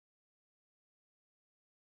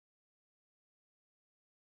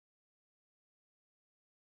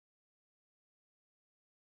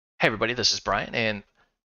Hey everybody, this is Brian, and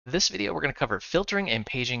this video we're going to cover filtering and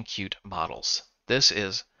paging Qt models. This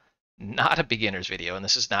is not a beginner's video, and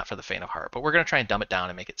this is not for the faint of heart, but we're going to try and dumb it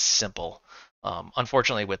down and make it simple.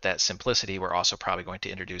 Unfortunately, with that simplicity, we're also probably going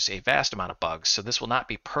to introduce a vast amount of bugs, so this will not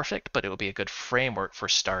be perfect, but it will be a good framework for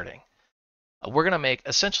starting. We're going to make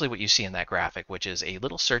essentially what you see in that graphic, which is a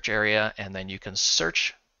little search area, and then you can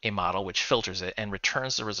search a model which filters it and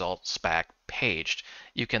returns the results back paged.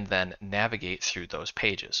 You can then navigate through those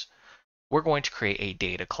pages. We're going to create a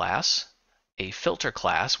data class, a filter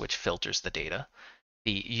class, which filters the data,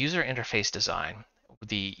 the user interface design,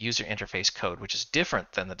 the user interface code, which is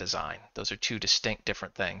different than the design. Those are two distinct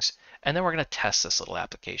different things. And then we're going to test this little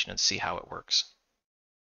application and see how it works.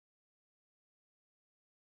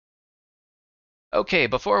 Okay,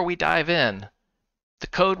 before we dive in, the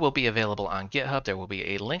code will be available on GitHub. There will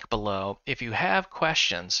be a link below. If you have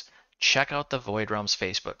questions, check out the Voidrums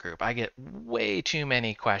Facebook group. I get way too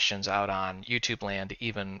many questions out on YouTube land to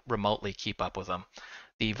even remotely keep up with them.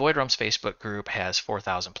 The Voidrums Facebook group has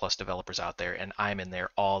 4,000 plus developers out there, and I'm in there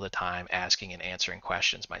all the time asking and answering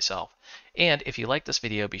questions myself. And if you like this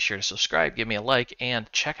video, be sure to subscribe, give me a like,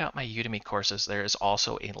 and check out my Udemy courses. There is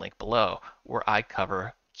also a link below where I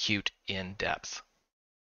cover Qt in depth.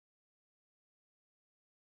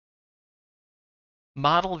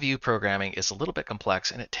 Model view programming is a little bit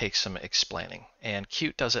complex and it takes some explaining, and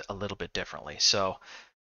Qt does it a little bit differently. So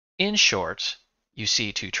in short, you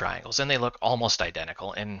see two triangles and they look almost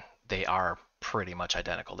identical, and they are pretty much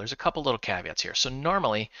identical. There's a couple little caveats here. So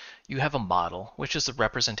normally you have a model, which is the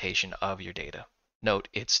representation of your data. Note,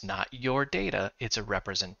 it's not your data, it's a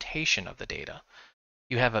representation of the data.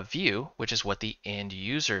 You have a view, which is what the end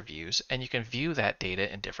user views, and you can view that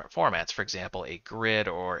data in different formats. For example, a grid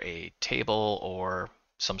or a table or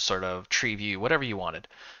some sort of tree view, whatever you wanted.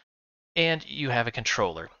 And you have a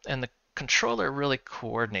controller, and the controller really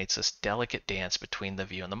coordinates this delicate dance between the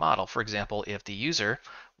view and the model. For example, if the user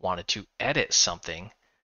wanted to edit something,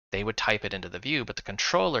 they would type it into the view, but the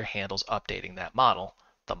controller handles updating that model.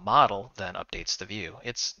 The model then updates the view.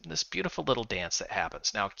 It's this beautiful little dance that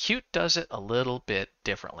happens. Now, Qt does it a little bit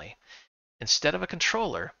differently. Instead of a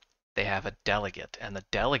controller, they have a delegate, and the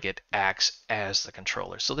delegate acts as the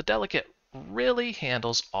controller. So the delegate really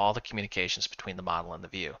handles all the communications between the model and the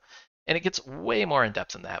view. And it gets way more in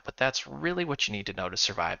depth than that, but that's really what you need to know to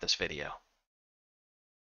survive this video.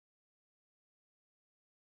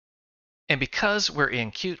 And because we're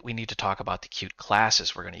in Qt, we need to talk about the Qt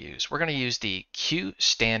classes we're going to use. We're going to use the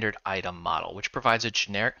QStandardItemModel, which provides a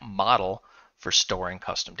generic model for storing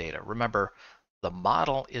custom data. Remember, the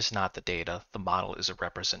model is not the data. The model is a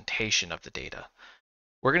representation of the data.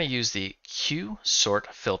 We're going to use the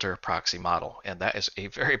QSortFilterProxyModel, and that is a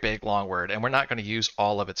very big, long word, and we're not going to use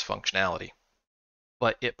all of its functionality.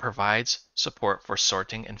 But it provides support for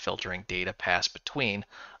sorting and filtering data passed between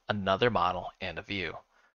another model and a view.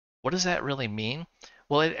 What does that really mean?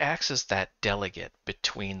 Well, it acts as that delegate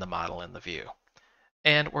between the model and the view.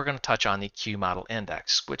 And we're going to touch on the QModel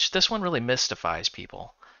index, which this one really mystifies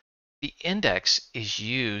people. The index is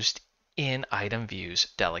used in item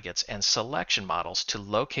views, delegates, and selection models to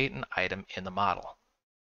locate an item in the model.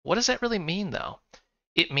 What does that really mean, though?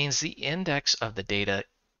 It means the index of the data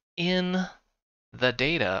in the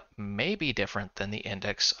data may be different than the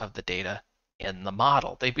index of the data in the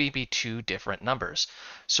model. They may be two different numbers.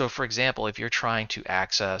 So for example, if you're trying to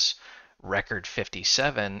access record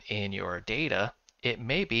 57 in your data, it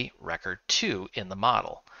may be record 2 in the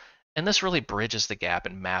model. And this really bridges the gap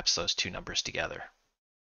and maps those two numbers together.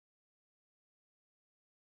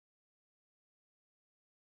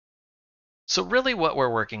 So really what we're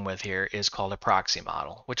working with here is called a proxy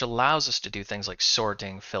model, which allows us to do things like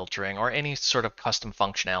sorting, filtering, or any sort of custom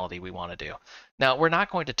functionality we want to do. Now, we're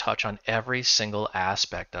not going to touch on every single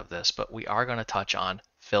aspect of this, but we are going to touch on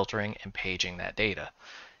filtering and paging that data.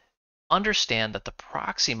 Understand that the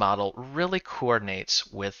proxy model really coordinates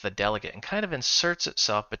with the delegate and kind of inserts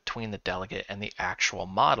itself between the delegate and the actual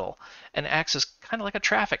model and acts as kind of like a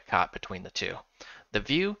traffic cop between the two. The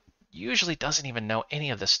view usually doesn't even know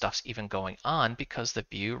any of this stuff's even going on because the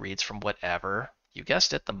view reads from whatever, you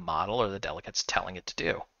guessed it, the model or the delegate's telling it to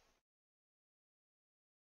do.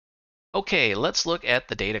 Okay, let's look at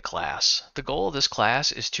the data class. The goal of this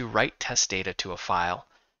class is to write test data to a file,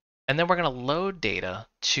 and then we're going to load data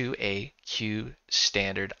to a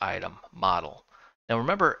QStandardItemModel. Now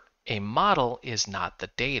remember, a model is not the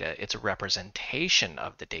data, it's a representation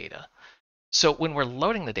of the data. So when we're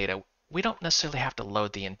loading the data, we don't necessarily have to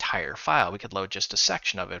load the entire file. We could load just a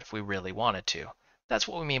section of it if we really wanted to. That's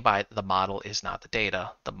what we mean by the model is not the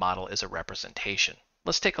data. The model is a representation.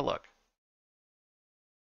 Let's take a look.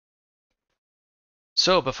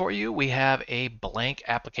 So before you, we have a blank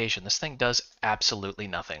application. This thing does absolutely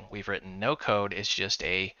nothing. We've written no code. It's just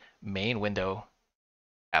a main window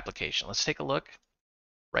application. Let's take a look.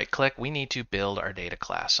 Right click. We need to build our data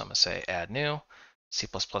class. So I'm going to say add new C++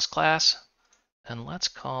 class. And let's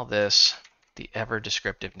call this the ever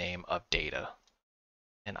descriptive name of data.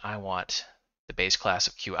 And I want the base class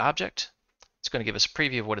of QObject. It's going to give us a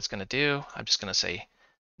preview of what it's going to do. I'm just going to say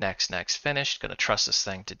next, next, finished. Going to trust this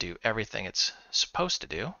thing to do everything it's supposed to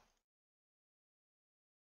do.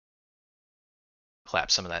 Clap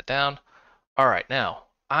some of that down. All right, now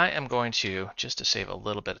I am going to, just to save a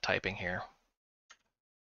little bit of typing here,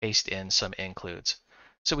 paste in some includes.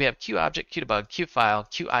 So we have QObject, QDebug, QFile,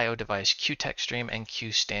 QIODevice, QTextStream, and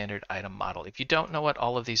QStandardItemModel. If you don't know what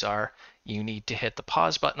all of these are, you need to hit the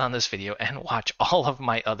pause button on this video and watch all of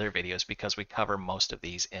my other videos because we cover most of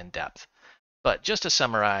these in depth. But just to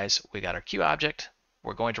summarize, we got our QObject.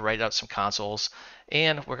 We're going to write out some consoles,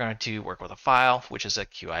 and we're going to work with a file, which is a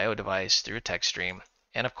QIO device through a text stream.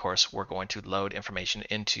 And of course, we're going to load information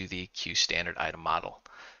into the QStandardItemModel.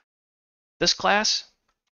 This class,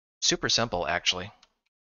 super simple actually.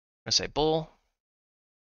 I'm going to say bool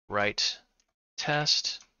write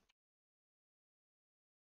test,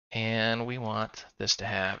 and we want this to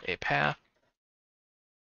have a path.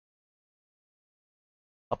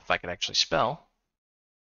 Help if I could actually spell.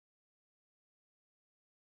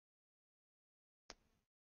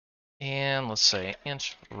 And let's say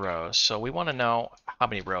int rows. So we want to know how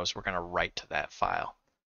many rows we're going to write to that file.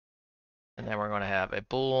 And then we're going to have a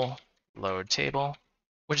bool load table,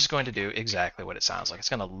 which is going to do exactly what it sounds like. It's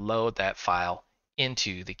going to load that file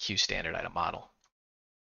into the QStandardItemModel.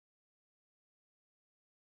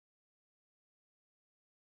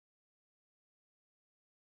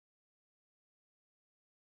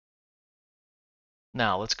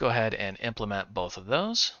 Now let's go ahead and implement both of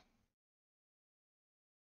those.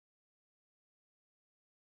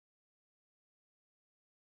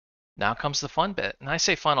 Now comes the fun bit. And I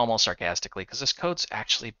say fun almost sarcastically because this code's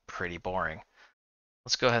actually pretty boring.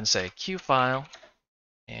 Let's go ahead and say QFile,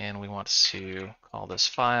 and we want to call this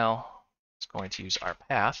file. It's going to use our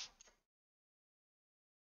path.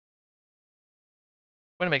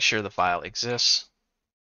 I'm going to make sure the file exists.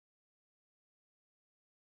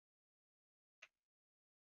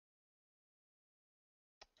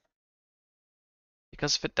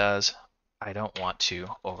 Because if it does, I don't want to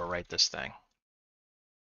overwrite this thing.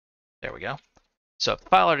 There we go. So if the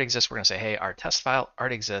file already exists, we're going to say, hey, our test file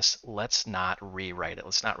already exists. Let's not rewrite it.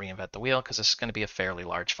 Let's not reinvent the wheel because this is going to be a fairly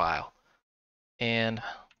large file. And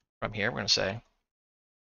from here, we're going to say,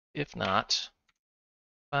 if not,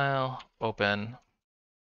 file open,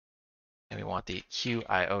 and we want the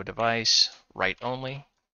QIO device write only.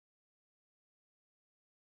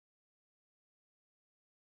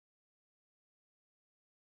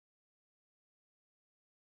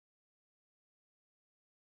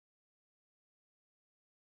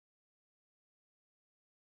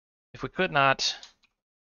 If we could not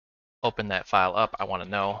open that file up, I want to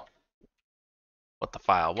know what the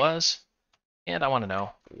file was, and I want to know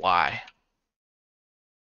why.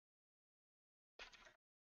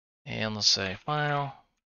 And let's say file,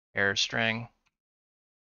 error string.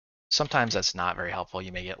 Sometimes that's not very helpful.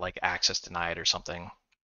 You may get like access denied or something.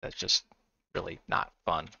 That's just really not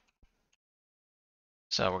fun.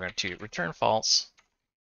 So we're going to return false.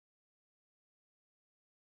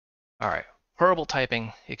 All right, horrible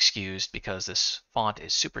typing excused because this font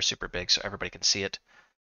is super, super big so everybody can see it.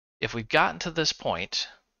 If we've gotten to this point,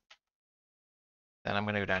 then I'm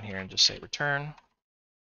going to go down here and just say return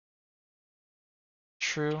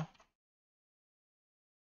true.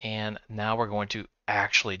 And now we're going to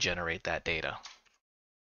actually generate that data.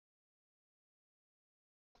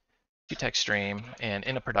 Text stream, and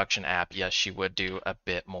in a production app, yes, you would do a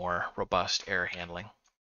bit more robust error handling.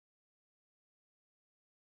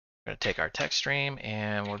 We're going to take our text stream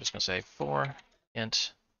and we're just going to say for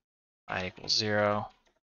int I equals 0.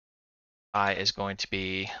 I is going to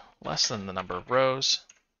be less than the number of rows.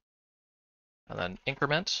 And then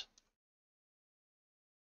increment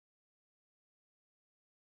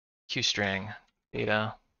QString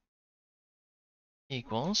data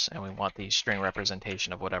equals, and we want the string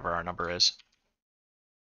representation of whatever our number is.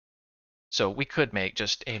 So we could make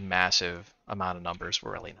just a massive amount of numbers.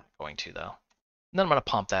 We're really not going to, though. And then I'm going to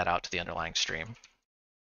pump that out to the underlying stream.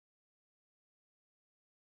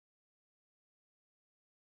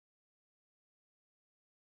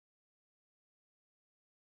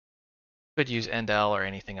 Could use endl or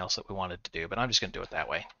anything else that we wanted to do, but I'm just going to do it that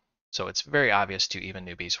way. So it's very obvious to even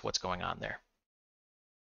newbies what's going on there.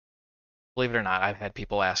 Believe it or not, I've had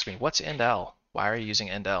people ask me, what's endl? Why are you using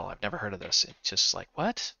endl? I've never heard of this. It's just like,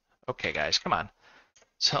 what? Okay, guys, come on.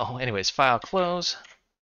 So anyways, file close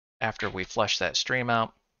after we flush that stream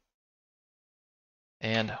out.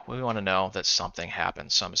 And we want to know that something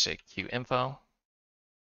happened. So I'm going to say QInfo.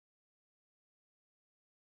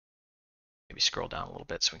 Maybe scroll down a little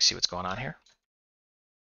bit so we can see what's going on here.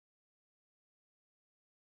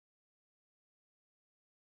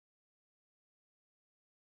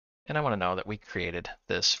 And I want to know that we created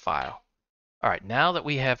this file. All right, now that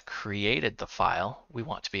we have created the file, we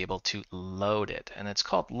want to be able to load it. And it's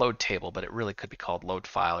called load table, but it really could be called load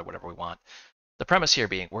file or whatever we want. The premise here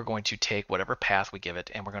being we're going to take whatever path we give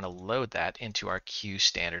it and we're going to load that into our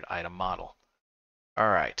QStandardItemModel. All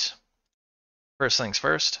right, first things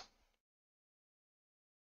first,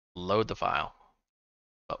 load the file.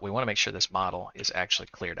 But we want to make sure this model is actually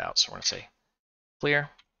cleared out. So we're going to say clear.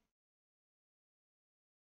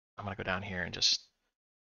 I'm going to go down here and just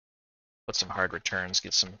put some hard returns,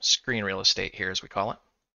 get some screen real estate here as we call it.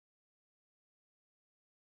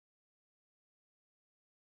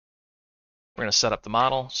 We're going to set up the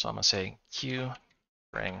model. So I'm going to say Q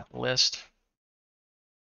string list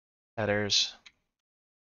headers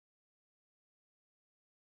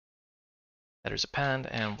append,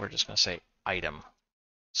 and we're just going to say item.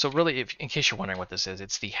 So really, in case you're wondering what this is,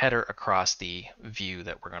 it's the header across the view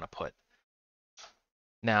that we're going to put.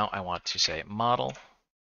 Now I want to say model,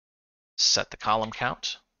 set the column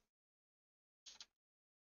count.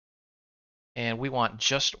 And we want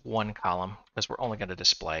just one column because we're only going to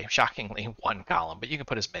display, shockingly, one column, but you can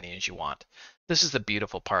put as many as you want. This is the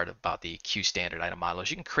beautiful part about the QStandardItemModel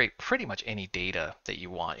is you can create pretty much any data that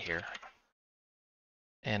you want here.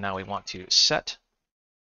 And now we want to set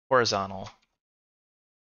horizontal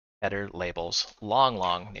header labels,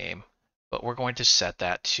 long name, but we're going to set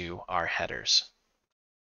that to our headers.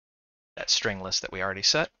 That string list that we already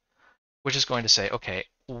set, which is going to say, okay,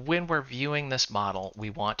 when we're viewing this model, we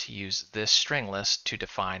want to use this string list to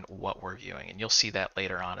define what we're viewing. And you'll see that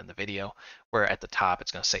later on in the video, where at the top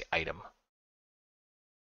it's going to say item.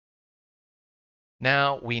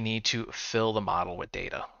 Now we need to fill the model with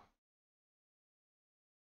data.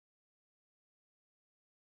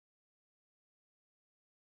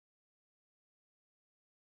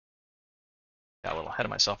 Got a little ahead of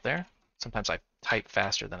myself there. Sometimes I type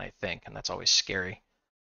faster than I think, and that's always scary.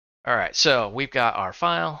 All right, so we've got our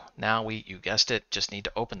file. Now you guessed it, just need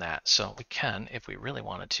to open that. So we can, if we really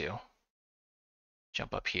wanted to,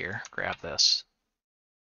 jump up here, grab this,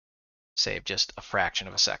 save just a fraction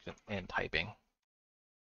of a second in typing.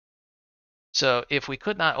 So if we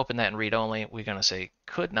could not open that in read only, we're going to say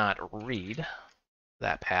could not read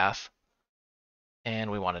that path.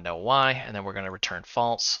 And we want to know why, and then we're going to return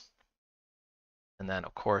false. And then,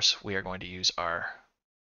 of course, we are going to use our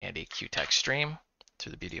handy QText stream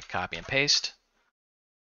through the beauty of copy and paste.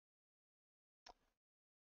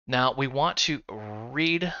 Now we want to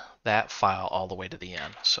read that file all the way to the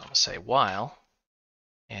end. So I'm going to say while,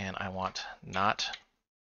 and I want not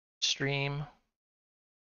stream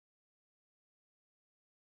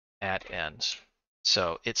at end.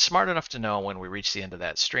 So it's smart enough to know when we reach the end of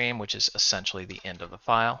that stream, which is essentially the end of the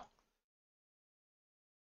file.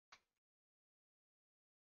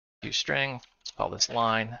 QString, let's call this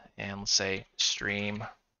line, and let's say stream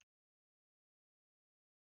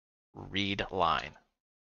read line.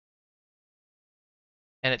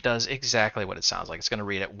 And it does exactly what it sounds like. It's going to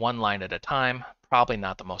read it one line at a time. Probably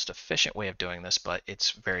not the most efficient way of doing this, but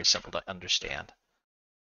it's very simple to understand.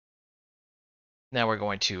 Now we're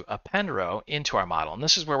going to append row into our model. And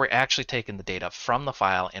this is where we're actually taking the data from the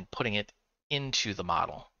file and putting it into the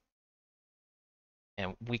model.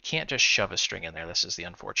 And we can't just shove a string in there. This is the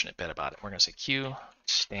unfortunate bit about it. We're going to say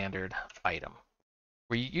QStandardItem.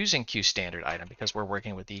 We're using QStandardItem because we're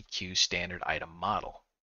working with the QStandardItemModel.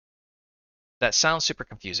 That sounds super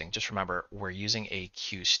confusing. Just remember, we're using a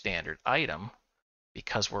QStandardItem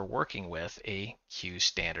because we're working with a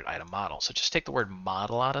QStandardItemModel. So just take the word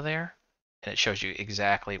model out of there, and it shows you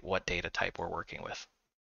exactly what data type we're working with.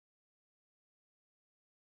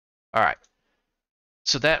 All right.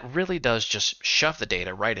 So that really does just shove the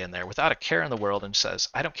data right in there without a care in the world and says,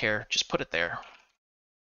 I don't care, just put it there.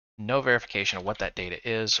 No verification of what that data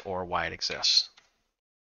is or why it exists.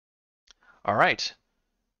 All right.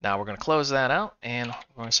 Now we're going to close that out and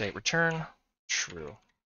we're going to say return true.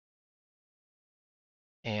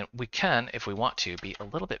 And we can, if we want to, be a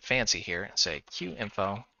little bit fancy here and say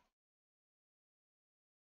QInfo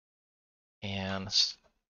and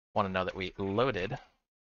want to know that we loaded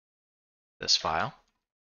this file.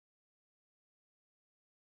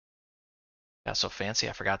 Got so fancy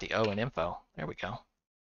I forgot the O in info. There we go.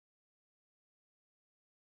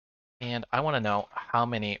 And I want to know how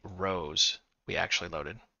many rows we actually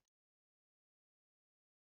loaded.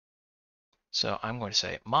 So I'm going to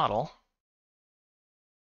say model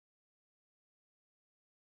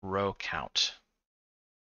row count.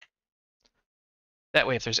 That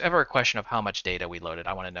way, if there's ever a question of how much data we loaded,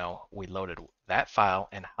 I want to know we loaded that file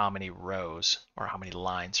and how many rows or how many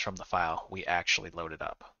lines from the file we actually loaded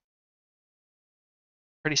up.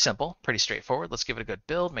 Pretty simple, pretty straightforward. Let's give it a good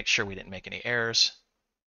build, make sure we didn't make any errors.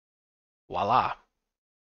 Voila.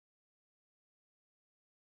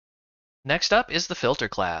 Next up is the filter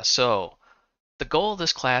class. So the goal of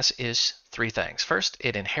this class is three things. First,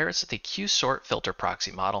 it inherits the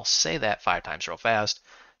QSortFilterProxyModel. Say that 5 times real fast.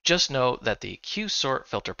 Just know that the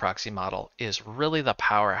QSortFilterProxyModel is really the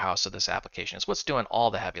powerhouse of this application. It's what's doing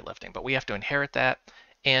all the heavy lifting, but we have to inherit that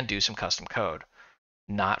and do some custom code.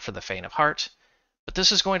 Not for the faint of heart, but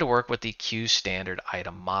this is going to work with the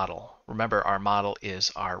QStandardItemModel. Remember, our model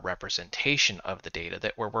is our representation of the data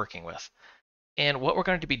that we're working with. And what we're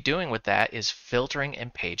going to be doing with that is filtering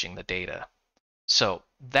and paging the data. So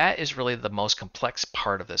that is really the most complex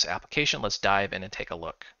part of this application. Let's dive in and take a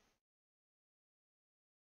look.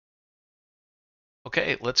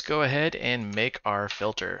 Okay, let's go ahead and make our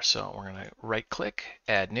filter. So we're going to right click,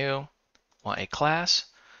 add new, want a class,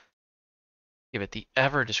 give it the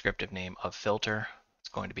ever descriptive name of filter. It's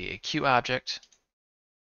going to be a QObject.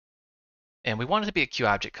 And we want it to be a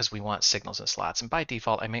QObject because we want signals and slots. And by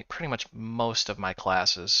default, I make pretty much most of my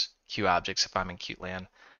classes QObjects if I'm in QLand.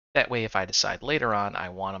 That way, if I decide later on I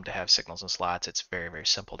want them to have signals and slots, it's very, very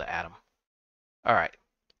simple to add them. All right,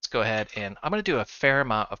 let's go ahead and I'm going to do a fair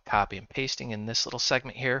amount of copy and pasting in this little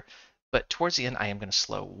segment here. But towards the end, I am going to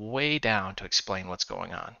slow way down to explain what's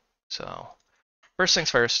going on. So first things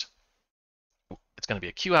first, it's going to be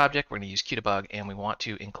a QObject. We're going to use QDebug, and we want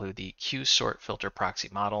to include the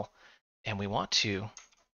QSortFilterProxyModel. And we want to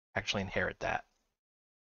actually inherit that.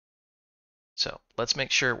 So let's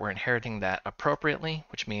make sure we're inheriting that appropriately,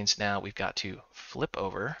 which means now we've got to flip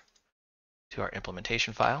over to our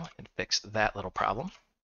implementation file and fix that little problem.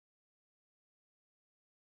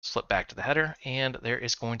 Slip back to the header, and there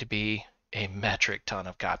is going to be a metric ton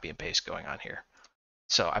of copy and paste going on here.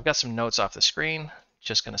 So I've got some notes off the screen,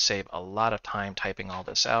 just going to save a lot of time typing all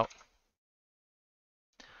this out.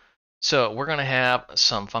 So we're going to have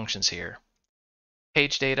some functions here.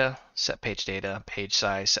 Page data, page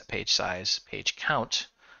size, set page size, page count,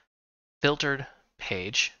 filtered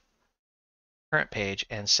page, current page,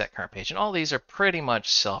 and set current page. And all these are pretty much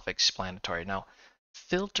self-explanatory. Now,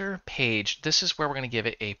 filter page, this is where we're going to give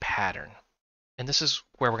it a pattern. And this is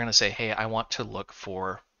where we're going to say, hey, I want to look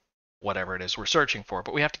for whatever it is we're searching for,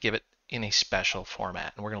 but we have to give it in a special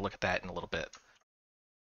format. And we're going to look at that in a little bit.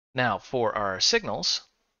 Now, for our signals,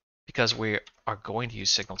 because we are going to use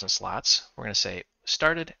signals and slots, we're going to say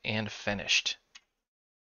started and finished.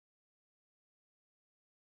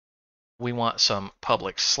 We want some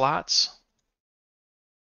public slots,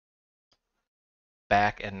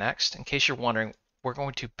 back and next. In case you're wondering, we're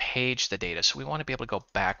going to page the data. So we want to be able to go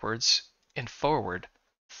backwards and forward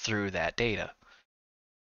through that data.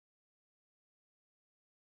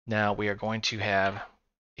 Now we are going to have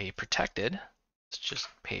a protected, let's just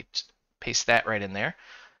paste that right in there.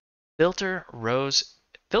 Filter rows,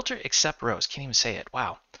 filter except rows, can't even say it,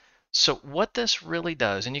 wow. So what this really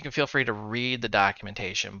does, and you can feel free to read the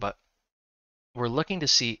documentation, but we're looking to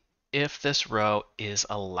see if this row is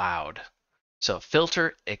allowed. So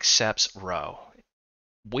filter accepts row.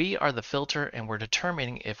 We are the filter and we're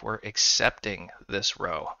determining if we're accepting this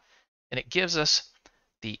row. And it gives us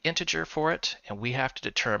the integer for it, and we have to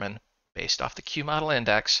determine, based off the QModel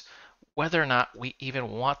index, whether or not we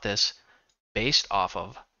even want this based off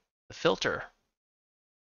of the filter.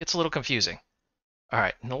 It's a little confusing. All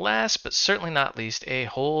right, and last but certainly not least, a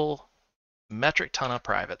whole metric ton of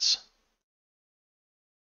privates.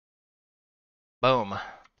 Boom,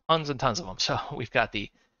 tons and tons of them. So we've got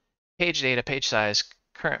the page data, page size,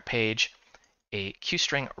 current page, a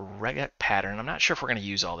QString regexec pattern. I'm not sure if we're going to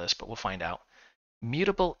use all this, but we'll find out.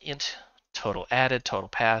 Mutable int, total added, total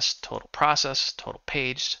passed, total processed, total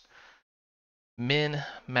paged, min,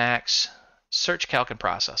 max, search, calc, and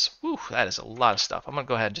process. Whew, that is a lot of stuff. I'm going to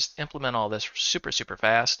go ahead and just implement all this super, super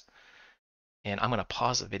fast. And I'm going to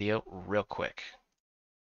pause the video real quick.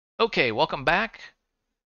 Okay, welcome back.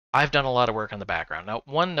 I've done a lot of work on the background. Now,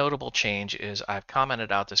 one notable change is I've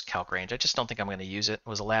commented out this calc range. I just don't think I'm going to use it. It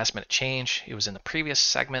was a last minute change. It was in the previous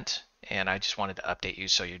segment, and I just wanted to update you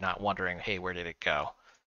so you're not wondering, hey, where did it go?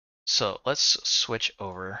 So let's switch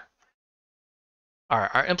over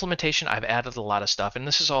Our implementation, I've added a lot of stuff, and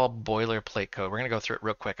this is all boilerplate code. We're going to go through it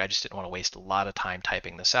real quick. I just didn't want to waste a lot of time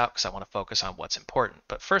typing this out because I want to focus on what's important.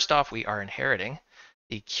 But first off, we are inheriting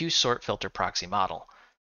the QSortFilterProxyModel.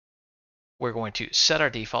 We're going to set our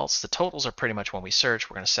defaults. The totals are pretty much when we search.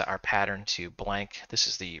 We're going to set our pattern to blank. This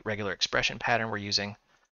is the regular expression pattern we're using.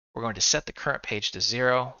 We're going to set the current page to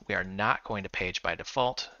 0. We are not going to page by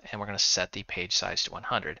default, and we're going to set the page size to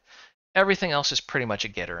 100. Everything else is pretty much a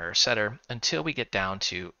getter or a setter until we get down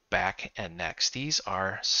to back and next. These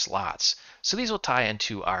are slots. So these will tie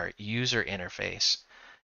into our user interface.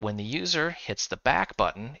 When the user hits the back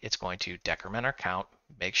button, it's going to decrement our count,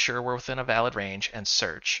 make sure we're within a valid range, and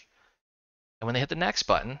search. And when they hit the next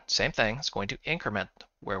button, same thing, it's going to increment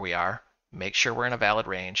where we are, make sure we're in a valid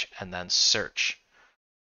range, and then search.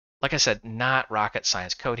 Like I said, not rocket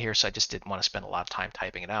science code here, so I just didn't want to spend a lot of time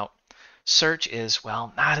typing it out. Search is,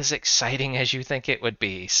 well, not as exciting as you think it would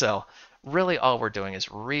be. So really all we're doing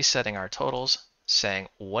is resetting our totals, saying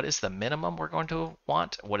what is the minimum we're going to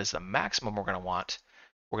want, what is the maximum we're going to want.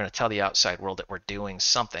 We're going to tell the outside world that we're doing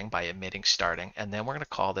something by emitting starting, and then we're going to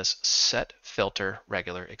call this set filter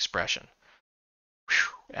regular expression.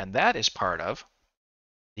 And that is part of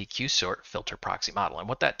the QSortFilterProxyModel. And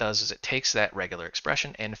what that does is it takes that regular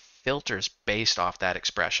expression and filters based off that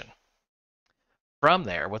expression. From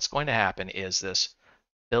there, what's going to happen is this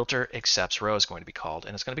filter accepts row is going to be called,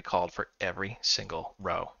 and it's going to be called for every single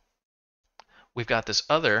row. We've got this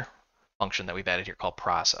other function that we've added here called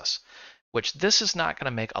process, which this is not going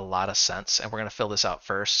to make a lot of sense, and we're going to fill this out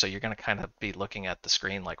first, so you're going to kind of be looking at the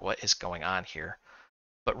screen like, what is going on here?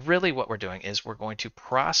 But really what we're doing is we're going to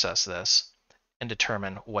process this and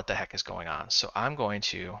determine what the heck is going on. So I'm going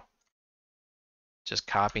to just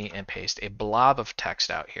copy and paste a blob of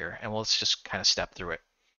text out here, and let's just kind of step through it.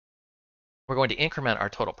 We're going to increment our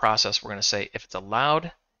total process. We're going to say if it's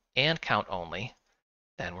allowed and count only,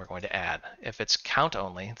 then we're going to add. If it's count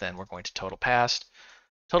only, then we're going to total passed.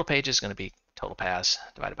 Total page is going to be total pass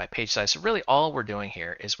divided by page size. So really all we're doing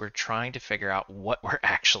here is we're trying to figure out what we're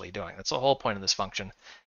actually doing. That's the whole point of this function,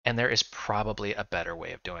 and there is probably a better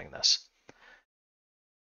way of doing this.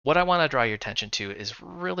 What I want to draw your attention to is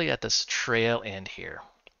really at this trail end here.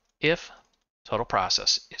 If total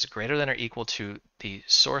process is greater than or equal to the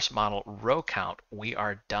source model row count, we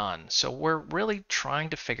are done. So we're really trying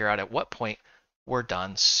to figure out at what point we're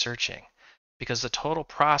done searching, because the total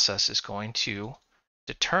process is going to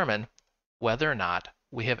determine whether or not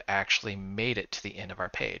we have actually made it to the end of our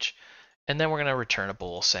page. And then we're going to return a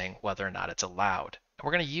bool saying whether or not it's allowed. And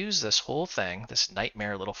we're going to use this whole thing, this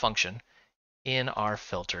nightmare little function, in our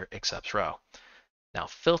filter accepts row. Now,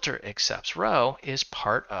 filter accepts row is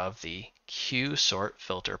part of the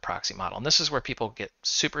QSortFilterProxyModel. And this is where people get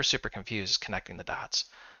super confused connecting the dots.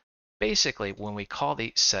 Basically, when we call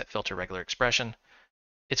the set filter regular expression,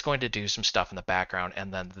 it's going to do some stuff in the background,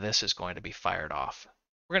 and then this is going to be fired off.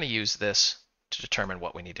 We're going to use this to determine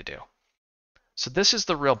what we need to do. So this is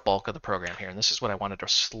the real bulk of the program here, and this is what I wanted to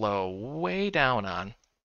slow way down on.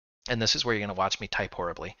 And this is where you're going to watch me type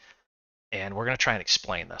horribly. And we're going to try and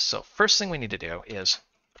explain this. So first thing we need to do is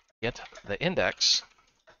get the index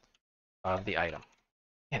of the item.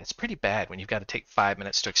 And it's pretty bad when you've got to take 5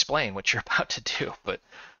 minutes to explain what you're about to do. But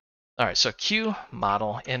all right, so Q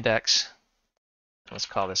model index, let's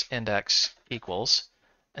call this index equals,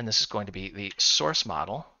 and this is going to be the source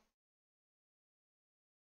model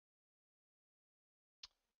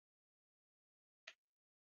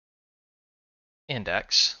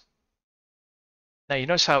index. Now you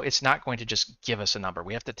notice how it's not going to just give us a number.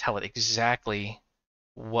 We have to tell it exactly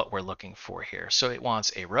what we're looking for here. So it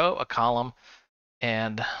wants a row, a column,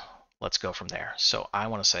 and let's go from there. So I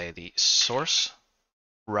want to say the source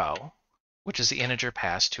row, which is the integer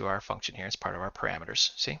passed to our function here. It's part of our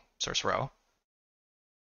parameters. See, source row.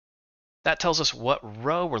 That tells us what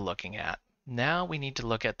row we're looking at. Now we need to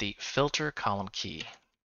look at the filter column key.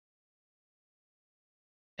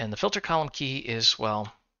 And the filter column key is,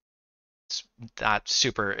 well, it's not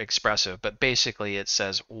super expressive, but basically it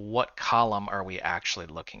says what column are we actually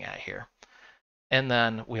looking at here. And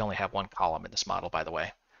then we only have one column in this model, by the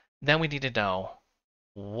way. Then we need to know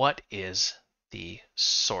what is the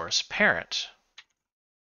source parent.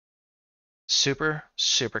 Super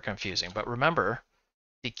confusing. But remember,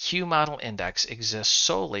 the Q model index exists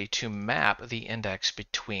solely to map the index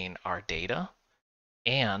between our data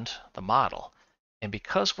and the model. And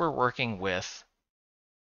because we're working with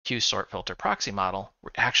QSortFilterProxyModel, we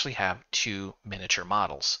actually have two miniature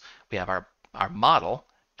models. We have our model,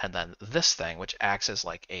 and then this thing, which acts as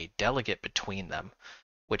like a delegate between them,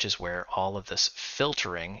 which is where all of this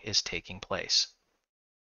filtering is taking place.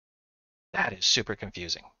 That is super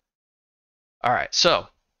confusing. All right, so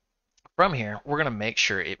from here, we're going to make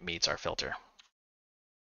sure it meets our filter.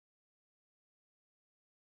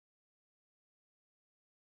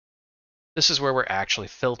 This is where we're actually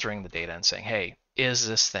filtering the data and saying, hey, is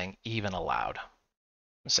this thing even allowed?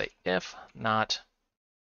 Let's say if not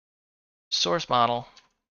source model,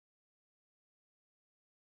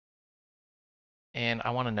 and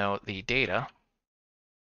I want to know the data.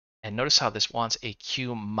 And notice how this wants a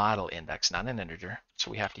Q model index, not an integer.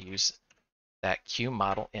 So we have to use that Q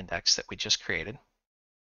model index that we just created.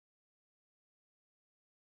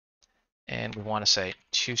 And we want to say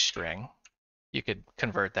toString. You could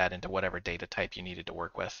convert that into whatever data type you needed to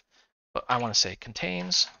work with. But I want to say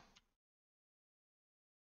contains.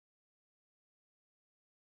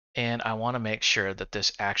 And I want to make sure that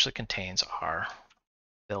this actually contains our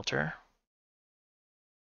filter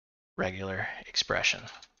regular expression.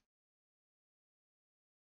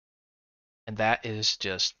 And that is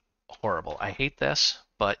just horrible. I hate this,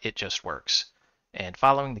 but it just works. And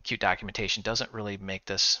following the Qt documentation doesn't really make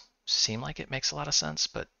this seem like it makes a lot of sense,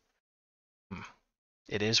 but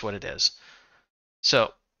it is what it is.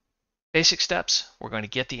 So basic steps, we're going to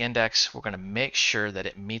get the index, we're going to make sure that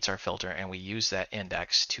it meets our filter, and we use that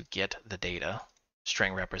index to get the data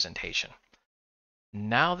string representation.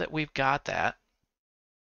 Now that we've got that,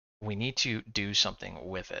 we need to do something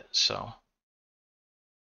with it. So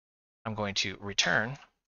I'm going to return,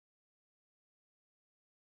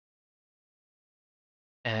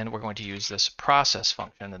 and we're going to use this process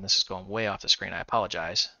function, and this is going way off the screen, I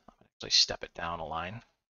apologize. I'm going to actually step it down a line.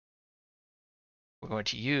 We're going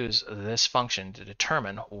to use this function to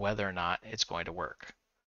determine whether or not it's going to work.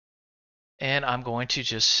 And I'm going to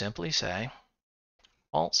just simply say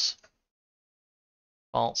false,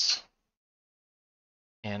 false,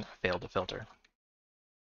 and failed to filter.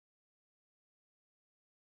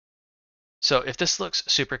 So if this looks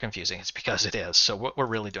super confusing, it's because it is. So what we're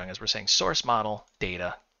really doing is we're saying source model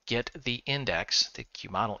data, get the index, the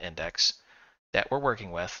QModel index that we're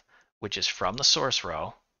working with, which is from the source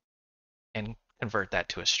row, and convert that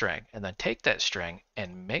to a string. And then take that string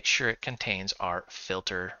and make sure it contains our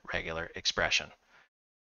filter regular expression.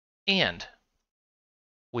 And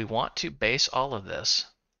we want to base all of this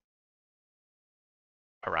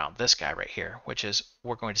around this guy right here, which is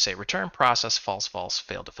we're going to say return process false, false,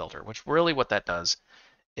 failed to filter, which really what that does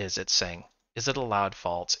is it's saying, is it allowed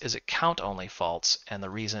false? Is it count only false? And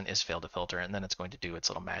the reason is failed to filter. And then it's going to do its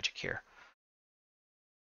little magic here.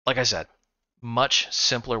 Like I said, much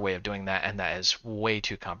simpler way of doing that, and that is way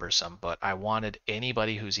too cumbersome, but I wanted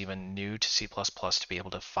anybody who's even new to C++ to be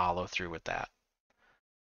able to follow through with that.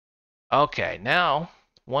 Okay, now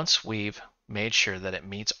once we've made sure that it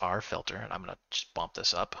meets our filter, and I'm going to just bump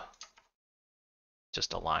this up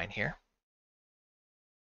just a line here.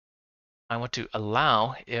 I want to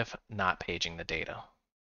allow if not paging the data.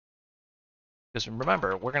 Because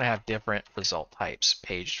remember, we're going to have different result types,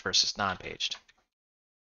 paged versus non-paged.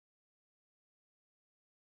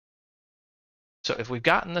 So if we've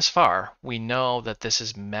gotten this far, we know that this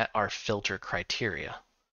has met our filter criteria.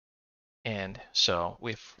 And so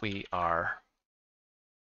if we are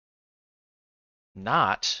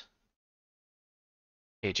not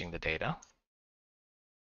paging the data,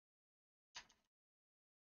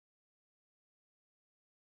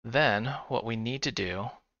 then what we need to do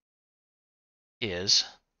is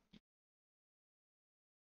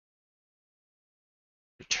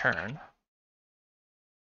return.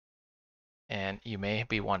 And you may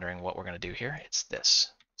be wondering what we're going to do here. It's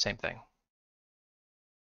this, same thing.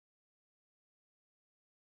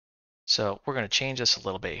 So we're going to change this a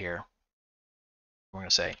little bit here. We're going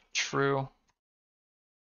to say true,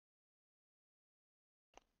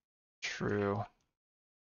 true,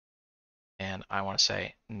 and I want to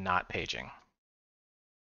say not paging.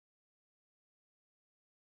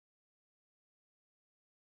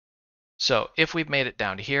 So if we've made it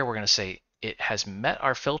down to here, we're going to say it has met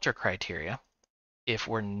our filter criteria. If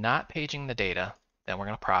we're not paging the data, then we're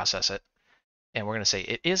going to process it. And we're going to say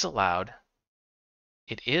it is allowed.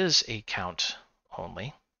 It is a count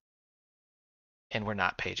only. And we're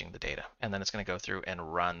not paging the data. And then it's going to go through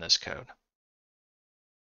and run this code.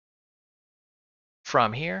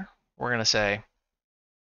 From here, we're going to say,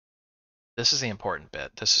 this is the important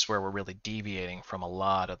bit. This is where we're really deviating from a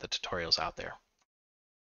lot of the tutorials out there.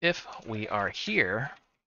 If we are here,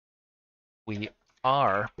 we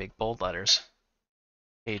are, big bold letters,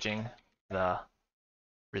 paging the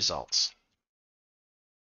results.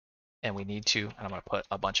 And we need to, and I'm going to put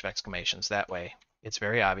a bunch of exclamations. That way, it's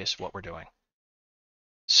very obvious what we're doing.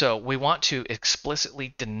 So we want to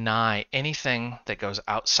explicitly deny anything that goes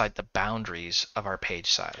outside the boundaries of our page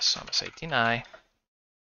size. So I'm going to say deny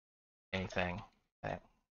anything that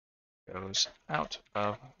goes out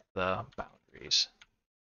of the boundaries.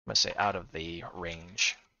 I'm going to say out of the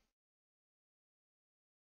range.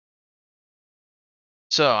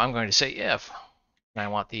 So I'm going to say if, and I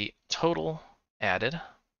want the total added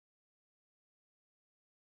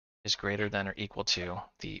is greater than or equal to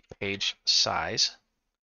the page size,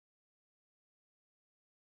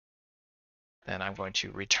 then I'm going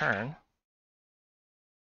to return.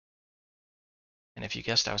 And if you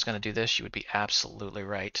guessed I was going to do this, you would be absolutely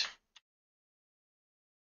right.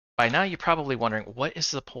 By now, you're probably wondering, what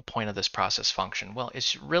is the whole point of this process function? Well,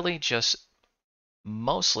 it's really just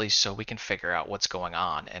mostly so we can figure out what's going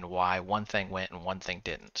on and why one thing went and one thing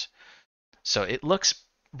didn't. So it looks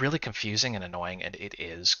really confusing and annoying, and it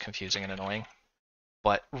is confusing and annoying,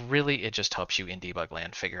 but really it just helps you in debug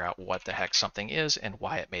land figure out what the heck something is and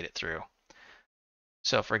why it made it through.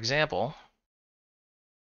 So for example,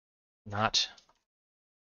 not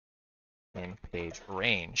in page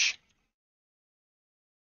range.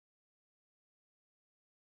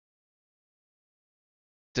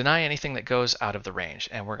 Deny anything that goes out of the range,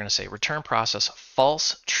 and we're going to say return process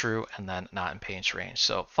false, true, and then not in page range.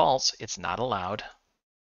 So false, it's not allowed.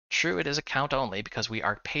 True, it is a count only because we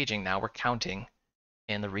are paging now, we're counting,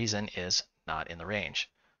 and the reason is not in the range.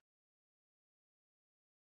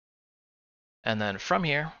 And then from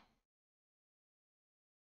here,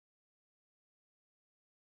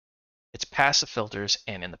 it's past the filters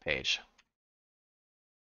and in the page.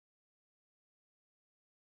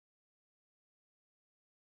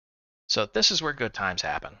 So this is where good times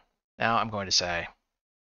happen. Now I'm going to say,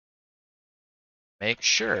 make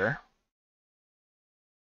sure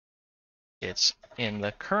it's in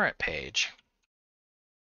the current page.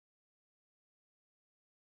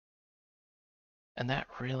 And that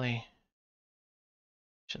really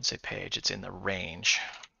shouldn't say page, it's in the range.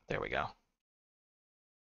 There we go.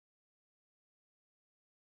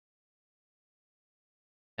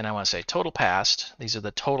 And I want to say total passed. These are the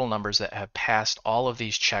total numbers that have passed all of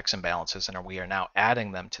these checks and balances, and we are now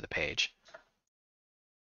adding them to the page.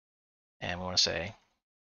 And we want to say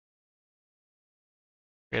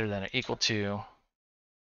greater than or equal to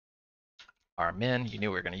our min. You knew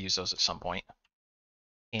we were going to use those at some point.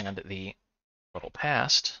 And the total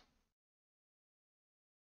passed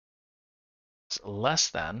is less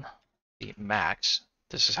than the max.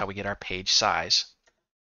 This is how we get our page size.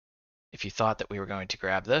 If you thought that we were going to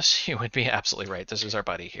grab this, you would be absolutely right. This is our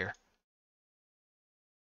buddy here.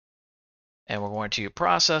 And we're going to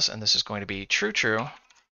process, and this is going to be true, true.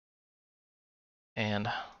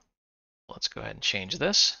 And let's go ahead and change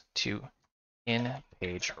this to in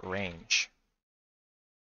page range.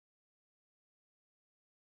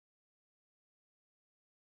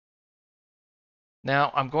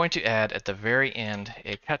 Now I'm going to add at the very end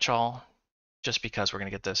a catch-all just because we're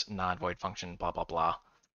going to get this non-void function, blah, blah, blah.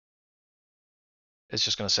 It's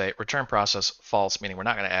just going to say return process false, meaning we're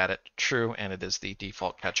not going to add it, true, and it is the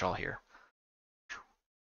default catch-all here.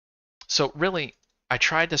 So really, I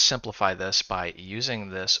tried to simplify this by using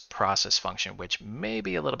this process function, which may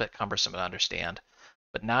be a little bit cumbersome to understand,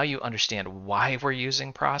 but now you understand why we're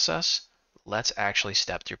using process. Let's actually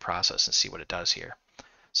step through process and see what it does here.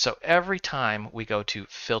 So every time we go to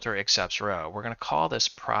filter accepts row, we're going to call this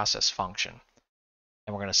process function.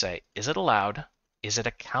 And we're going to say, is it allowed? Is it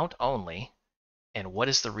a count only? And what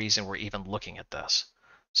is the reason we're even looking at this?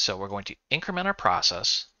 So we're going to increment our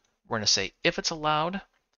process. We're going to say, if it's allowed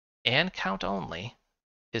and count only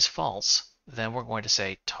is false, then we're going to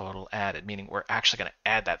say total added, meaning we're actually going to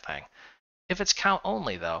add that thing. If it's count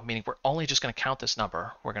only though, meaning we're only just going to count this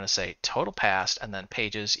number, we're going to say total passed and then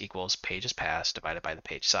pages equals pages passed divided by the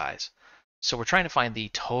page size. So we're trying to find the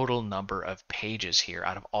total number of pages here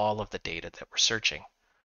out of all of the data that we're searching.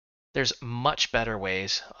 There's much better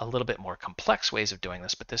ways, a little bit more complex ways of doing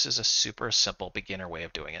this, but this is a super simple beginner way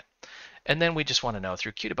of doing it. And then we just want to know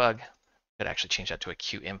through QDebug, could actually change that to a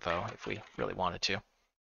QInfo if we really wanted to.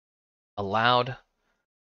 Allowed,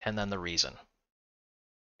 and then the reason.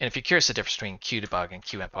 And if you're curious the difference between QDebug and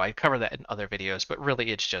QInfo, I cover that in other videos, but really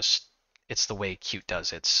it's the way Qt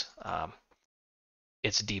does its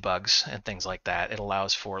debugs and things like that. It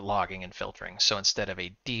allows for logging and filtering. So instead of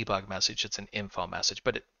a debug message, it's an info message,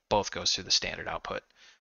 but it both goes through the standard output.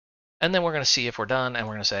 And then we're going to see if we're done, and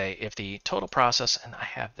we're going to say if the total process, and I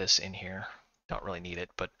have this in here, don't really need it,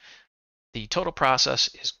 but the total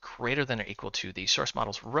process is greater than or equal to the source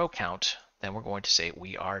model's row count, then we're going to say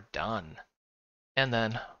we are done. And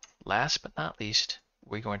then last but not least,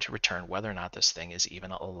 we're going to return whether or not this thing is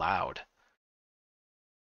even allowed.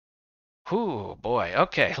 Ooh, boy.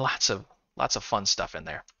 Okay, lots of fun stuff in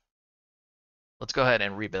there. Let's go ahead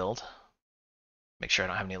and rebuild. Make sure I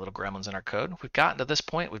don't have any little gremlins in our code. We've gotten to this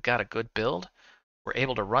point. We've got a good build. We're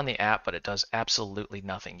able to run the app, but it does absolutely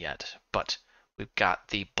nothing yet. But we've got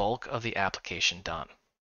the bulk of the application done.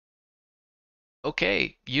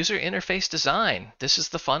 Okay, user interface design. This is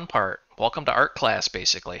the fun part. Welcome to art class,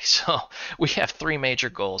 basically. So we have three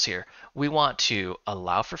major goals here. We want to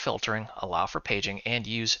allow for filtering, allow for paging, and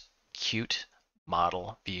use Qt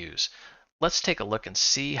model views. Let's take a look and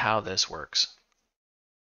see how this works.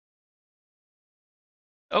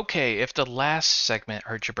 Okay, if the last segment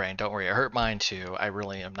hurt your brain, don't worry, it hurt mine too. I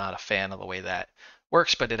really am not a fan of the way that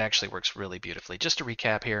works, but it actually works really beautifully. Just to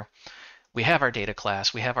recap here, we have our data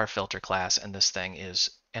class, we have our filter class, and this thing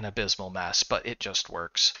is an abysmal mess, but it just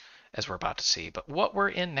works, as we're about to see. But what we're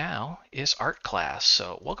in now is art class.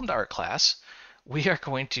 So welcome to art class. We are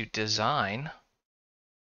going to design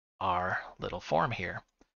our little form here.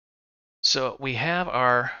 So we have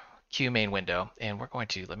our Q main window, and we're going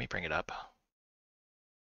to, let me bring it up.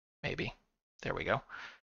 Maybe. There we go.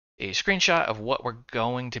 A screenshot of what we're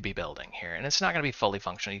going to be building here. And it's not going to be fully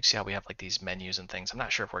functional. You can see how we have like these menus and things. I'm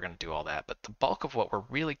not sure if we're going to do all that, but the bulk of what we're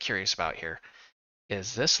really curious about here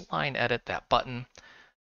is this line edit, that button,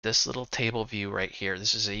 this little table view right here.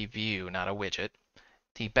 This is a view, not a widget.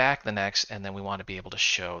 The back, the next, and then we want to be able to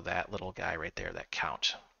show that little guy right there, that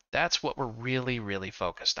count. That's what we're really, really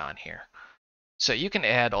focused on here. So you can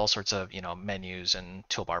add all sorts of, menus and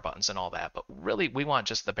toolbar buttons and all that, but really we want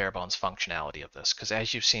just the bare bones functionality of this, because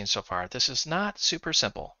as you've seen so far, this is not super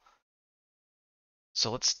simple. So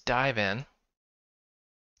let's dive in.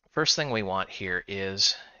 First thing we want here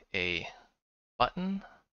is a button.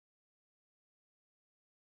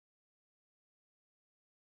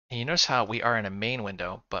 And you notice how we are in a main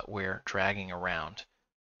window, but we're dragging around.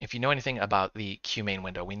 If you know anything about the Q main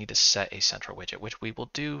window, we need to set a central widget, which we will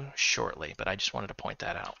do shortly, but I just wanted to point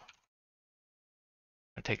that out.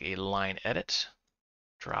 I'm going to take a line edit,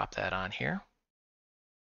 drop that on here.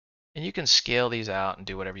 And you can scale these out and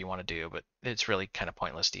do whatever you want to do, but it's really kind of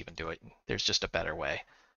pointless to even do it. There's just a better way.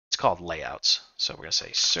 It's called layouts. So we're going to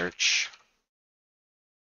say search.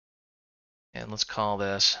 And let's call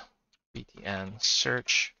this btn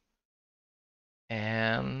search.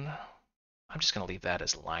 And I'm just going to leave that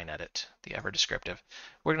as line edit, the ever descriptive.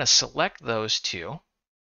 We're going to select those two.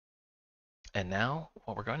 And now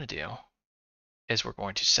what we're going to do is we're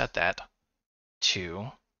going to set that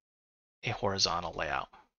to a horizontal layout.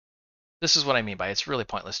 This is what I mean by it's really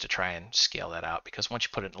pointless to try and scale that out, because once you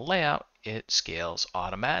put it in a layout, it scales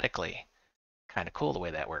automatically. Kind of cool the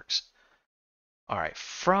way that works. All right,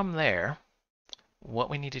 from there, what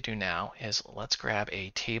we need to do now is let's grab a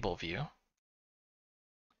table view.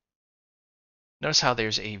 Notice how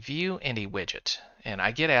there's a view and a widget. And I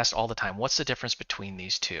get asked all the time, what's the difference between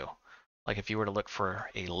these two? Like if you were to look for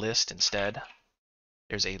a list instead,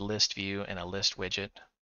 there's a list view and a list widget.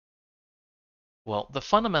 Well, the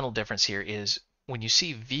fundamental difference here is when you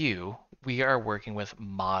see view, we are working with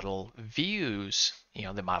model views,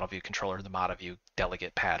 the model view controller, the model view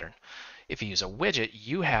delegate pattern. If you use a widget,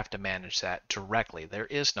 you have to manage that directly. There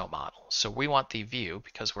is no model. So we want the view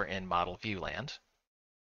because we're in model view land.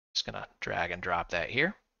 Just going to drag and drop that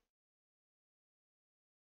here.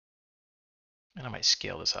 And I might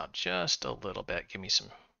scale this out just a little bit. Give me some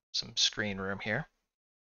screen room here.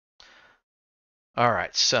 All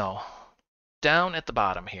right, so down at the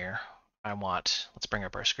bottom here, let's bring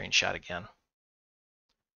up our screenshot again.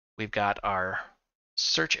 We've got our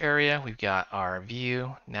search area, we've got our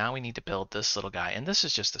view. Now we need to build this little guy, and this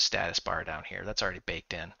is just the status bar down here. That's already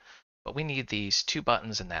baked in. But we need these two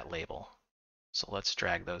buttons and that label. So let's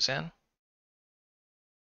drag those in.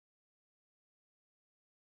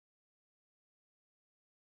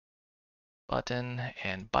 Button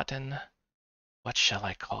and button. What shall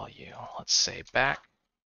I call you? Let's say back.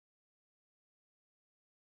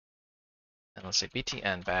 And let's say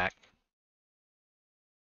btn back.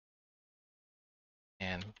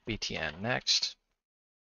 And btn next.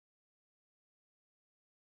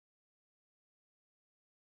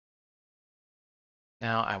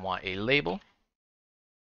 Now I want a label.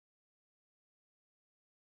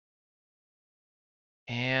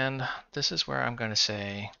 And this is where I'm going to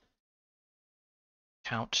say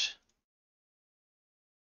count.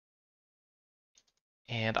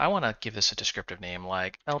 And I want to give this a descriptive name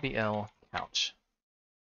like LBL count.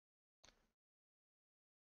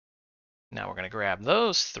 Now we're going to grab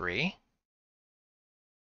those three,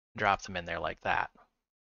 drop them in there like that.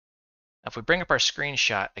 Now if we bring up our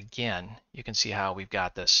screenshot again, you can see how we've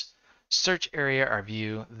got this search area, our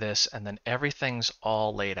view, this, and then everything's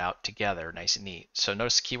all laid out together, nice and neat. So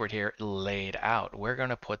notice the keyword here, laid out. We're going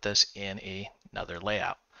to put this in another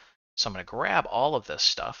layout. So I'm going to grab all of this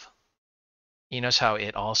stuff, You notice how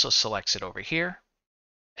it also selects it over here.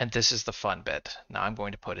 And this is the fun bit. Now I'm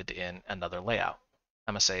going to put it in another layout.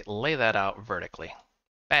 I'm going to say lay that out vertically.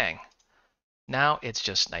 Bang. Now it's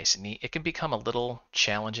just nice and neat. It can become a little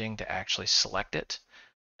challenging to actually select it.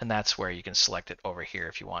 And that's where you can select it over here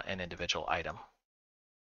if you want an individual item.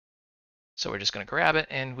 So we're just going to grab it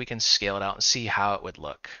and we can scale it out and see how it would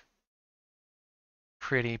look.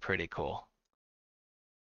 Pretty cool.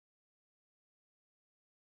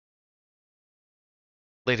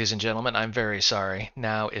 Ladies and gentlemen, I'm very sorry.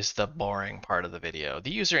 Now is the boring part of the video,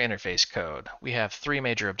 the user interface code. We have three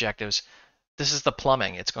major objectives. This is the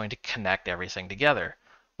plumbing. It's going to connect everything together.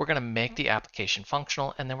 We're going to make the application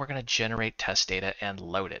functional, and then we're going to generate test data and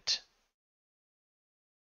load it.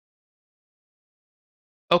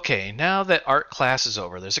 Okay, now that art class is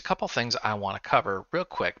over, there's a couple things I want to cover real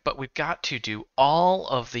quick, but we've got to do all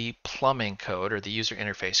of the plumbing code, or the user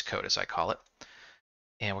interface code as I call it.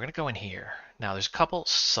 And we're going to go in here. Now there's a couple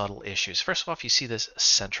subtle issues. First of all, if you see this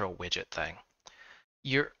central widget thing,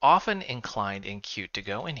 you're often inclined in Qt to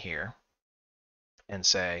go in here and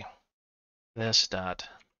say this dot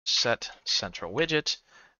set central widget,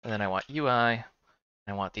 and then I want UI,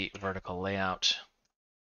 I want the vertical layout,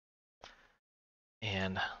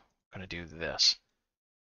 and I'm going to do this.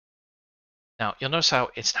 Now you'll notice how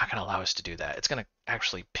it's not going to allow us to do that. It's going to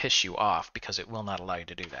actually piss you off because it will not allow you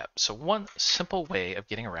to do that. So one simple way of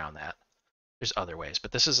getting around that, there's other ways,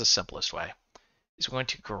 but this is the simplest way, is we're going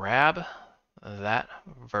to grab that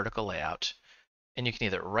vertical layout, and you can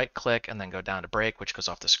either right click and then go down to break, which goes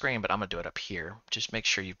off the screen, but I'm going to do it up here. Just make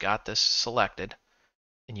sure you've got this selected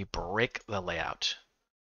and you break the layout.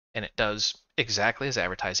 And it does exactly as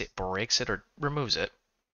advertised. It breaks it or removes it.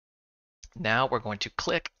 Now we're going to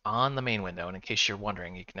click on the main window. And in case you're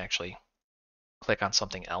wondering, you can actually click on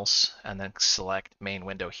something else and then select main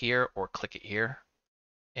window here or click it here.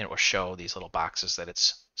 And it will show these little boxes that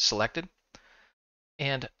it's selected.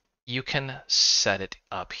 And you can set it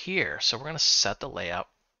up here. So we're going to set the layout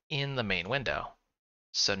in the main window.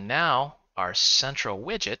 So now our central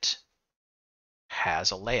widget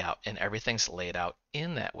has a layout and everything's laid out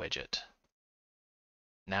in that widget.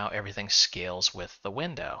 Now everything scales with the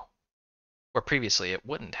window, where previously it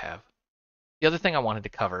wouldn't have. The other thing I wanted to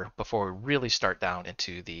cover before we really start down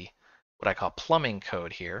into the what I call plumbing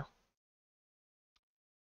code here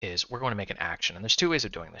is we're going to make an action. And there's two ways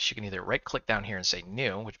of doing this. You can either right click down here and say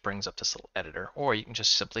new, which brings up this little editor, or you can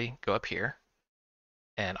just simply go up here.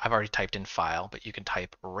 And I've already typed in file, but you can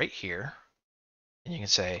type right here and you can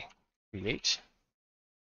say create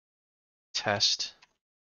test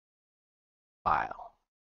file.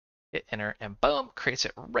 Hit enter and boom, creates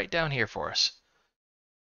it right down here for us.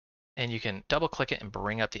 And you can double click it and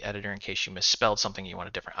bring up the editor in case you misspelled something, you want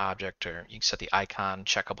a different object, or you can set the icon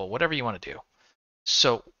checkable, whatever you want to do.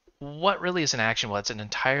 So what really is an action? Well, it's an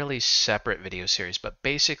entirely separate video series, but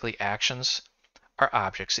basically actions are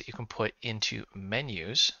objects that you can put into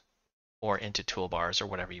menus or into toolbars or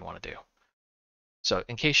whatever you want to do. So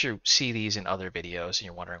in case you see these in other videos and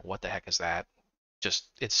you're wondering what the heck is that,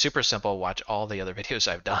 it's super simple. Watch all the other videos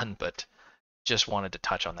I've done, but just wanted to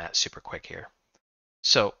touch on that super quick here.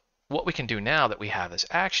 So what we can do now that we have this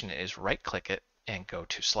action is right click it and go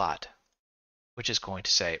to slot, which is going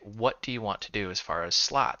to say, what do you want to do as far as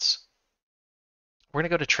slots? We're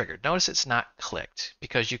going to go to triggered. Notice it's not clicked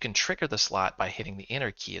because you can trigger the slot by hitting the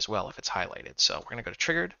enter key as well if it's highlighted. So we're going to go to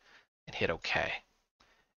triggered and hit OK.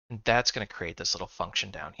 And that's going to create this little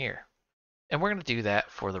function down here. And we're going to do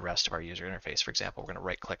that for the rest of our user interface. For example, we're going to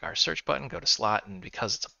right click our search button, go to slot, and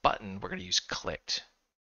because it's a button, we're going to use clicked.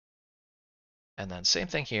 And then same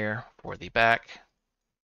thing here for the back.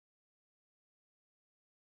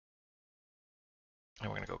 And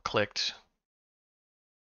we're going to go clicked.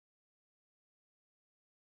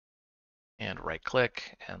 And right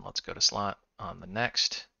click, and let's go to slot on the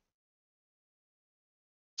next.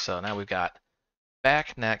 So now we've got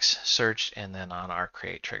back, next, search, and then on our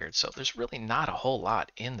create triggered. So there's really not a whole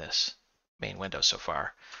lot in this main window so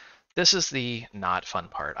far. This is the not fun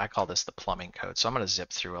part. I call this the plumbing code. So I'm going to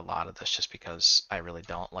zip through a lot of this just because I really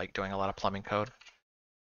don't like doing a lot of plumbing code.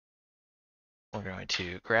 We're going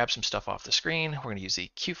to grab some stuff off the screen. We're going to use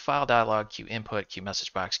the QFile dialog, QInput,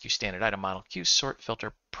 QMessageBox, QStandardItemModel,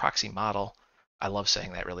 QSortFilterProxyModel. I love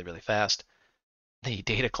saying that really fast. The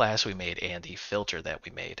data class we made and the filter that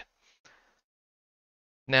we made.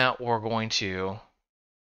 Now we're going to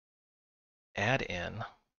add in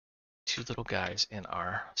two little guys in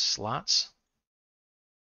our slots.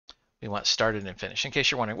 We want started and finished. In case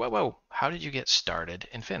you're wondering, whoa, how did you get started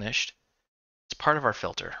and finished? It's part of our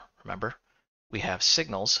filter, remember? We have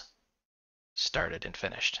signals. started, and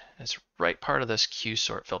finished. It's right part of this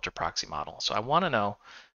QSortFilterProxyModel. So I want to know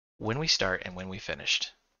when we start and when we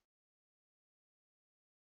finished.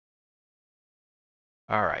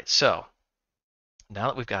 All right, so now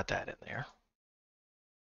that we've got that in there,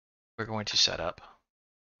 we're going to set up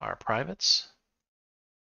our privates.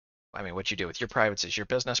 I mean, what you do with your privates is your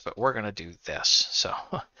business, but we're going to do this. So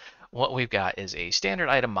what we've got is a standard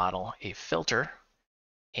item model, a filter,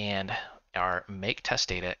 and our make test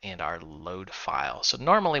data and our load file. So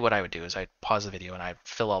normally what I would do is I'd pause the video and I'd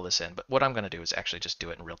fill all this in, but what I'm going to do is actually just do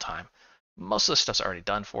it in real time. Most of the stuff's already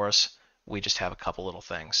done for us. We just have a couple little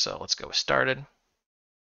things. So let's go with started,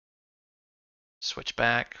 switch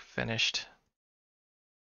back, finished,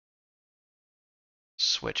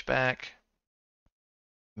 switch back,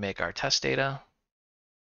 make our test data,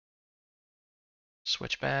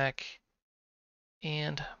 switch back,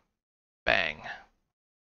 and bang.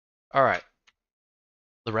 All right.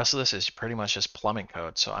 The rest of this is pretty much just plumbing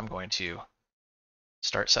code. So I'm going to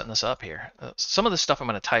start setting this up here. Some of this stuff I'm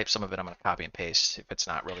going to type, some of it I'm going to copy and paste if it's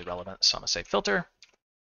not really relevant. So I'm going to say filter,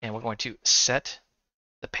 and we're going to set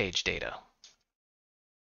the page data.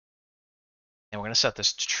 And we're going to set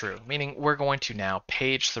this to true, meaning we're going to now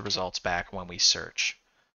page the results back when we search.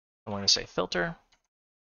 I'm going to say filter,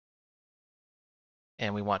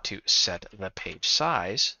 and we want to set the page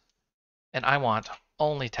size, and I want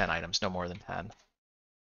only 10 items, no more than 10.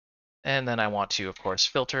 And then I want to, of course,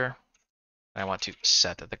 filter. I want to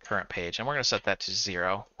set the current page, and we're going to set that to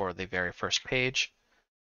 0, or the very first page.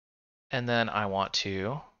 And then I want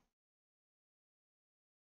to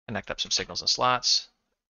connect up some signals and slots.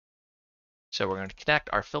 So we're going to connect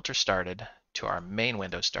our filter started to our main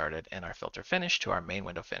window started and our filter finished to our main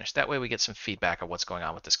window finished. That way we get some feedback of what's going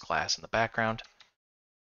on with this class in the background.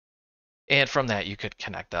 And from that, you could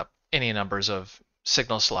connect up any numbers of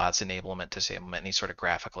signal slots, enablement, disablement, any sort of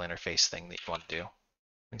graphical interface thing that you want to do.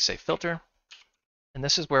 We can say filter, and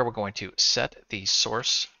this is where we're going to set the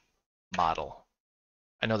source model.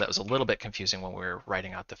 I know that was a little bit confusing when we were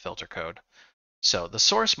writing out the filter code. So the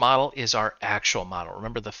source model is our actual model.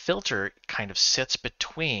 Remember, the filter kind of sits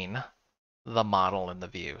between the model and the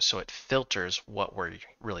view. So it filters what we're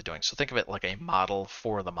really doing. So think of it like a model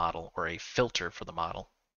for the model or a filter for the model.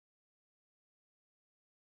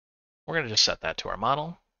 We're going to just set that to our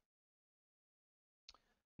model.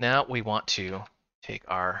 Now we want to take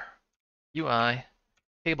our UI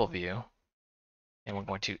table view and we're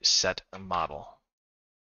going to set a model.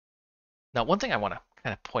 Now, one thing I want to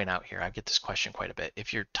kind of point out here, I get this question quite a bit.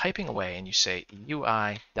 If you're typing away and you say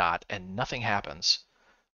UI dot and nothing happens,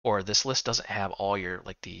 or this list doesn't have all your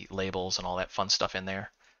like the labels and all that fun stuff in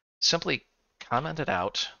there, simply comment it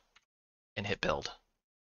out and hit build.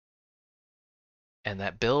 And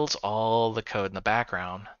that builds all the code in the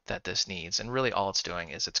background that this needs. And really all it's doing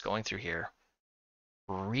is it's going through here,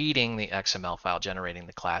 reading the XML file, generating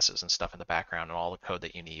the classes and stuff in the background and all the code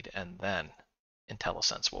that you need, and then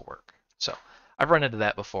IntelliSense will work. So I've run into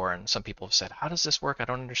that before, and some people have said, how does this work? I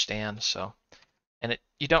don't understand. So, and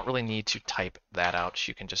you don't really need to type that out.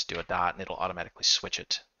 You can just do a dot and it'll automatically switch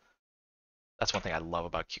it. That's one thing I love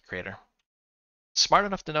about QCreator. Smart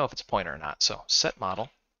enough to know if it's a pointer or not. So set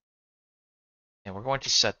model, and we're going to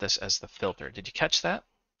set this as the filter. Did you catch that?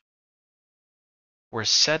 We're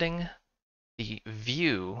setting the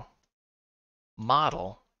view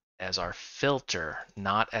model as our filter,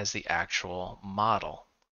 not as the actual model.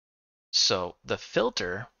 So the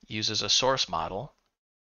filter uses a source model.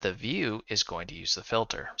 The view is going to use the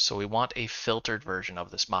filter. So we want a filtered version of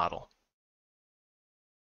this model.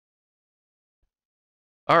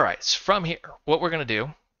 All right, so from here, what we're going to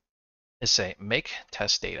do is say make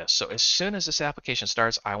test data. So as soon as this application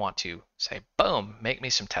starts, I want to say, boom, make me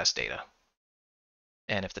some test data.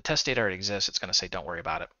 And if the test data already exists, it's going to say, don't worry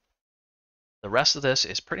about it. The rest of this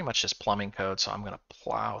is pretty much just plumbing code. So I'm going to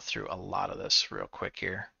plow through a lot of this real quick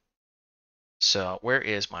here. So where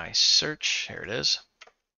is my search? Here it is.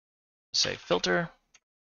 Say filter,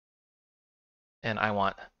 and I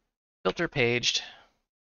want filter paged,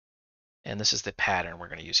 and this is the pattern we're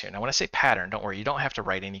going to use here. Now when I say pattern, don't worry, you don't have to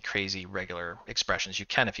write any crazy regular expressions. You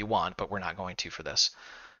can if you want, but we're not going to for this.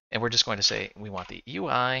 And we're just going to say we want the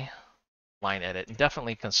UI line edit, and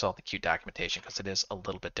definitely consult the Qt documentation because it is a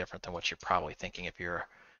little bit different than what you're probably thinking if you're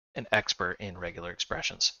an expert in regular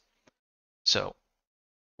expressions. So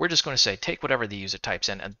we're just going to say take whatever the user types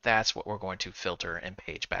in, and that's what we're going to filter and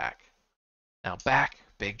page back. Now back,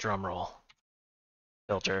 big drum roll,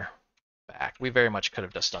 filter, back. We very much could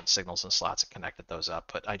have just done signals and slots and connected those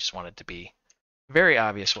up, but I just wanted to be very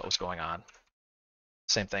obvious what was going on.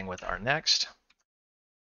 Same thing with our next.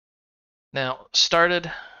 Now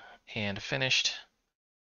started and finished.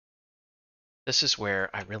 this is where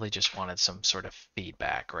I really just wanted some sort of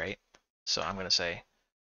feedback, right? So I'm going to say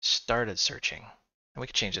started searching, and we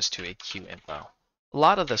can change this to a QInfo. A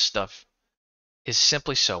lot of this stuff is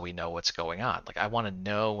simply so we know what's going on. Like I want to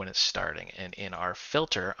know when it's starting, and in our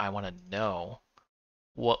filter, I want to know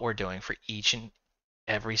what we're doing for each and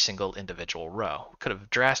every single individual row. We could have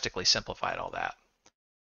drastically simplified all that.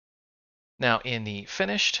 Now in the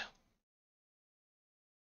finished,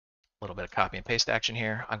 a little bit of copy and paste action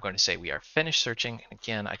here. I'm going to say we are finished searching. And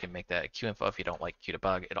again, I can make that a QInfo if you don't like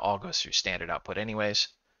Q2bug. It all goes through standard output anyways.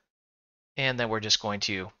 And then we're just going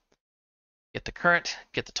to get the current,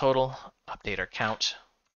 get the total, update our count,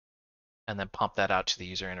 and then pump that out to the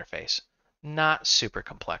user interface. Not super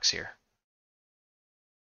complex here.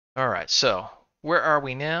 All right, so where are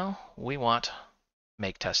we now? We want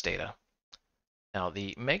make test data. Now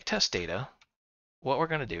the make test data, what we're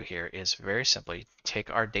going to do here is very simply take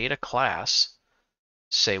our data class,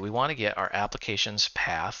 say we want to get our application's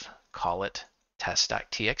path, call it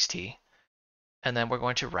test.txt, and then we're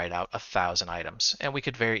going to write out 1,000 items. And we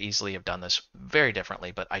could very easily have done this very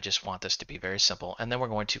differently, but I just want this to be very simple. And then we're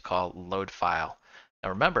going to call load file. Now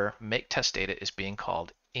remember, make test data is being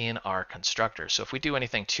called in our constructor. So if we do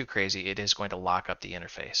anything too crazy, it is going to lock up the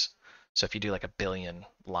interface. So if you do like 1 billion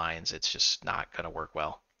lines, it's just not going to work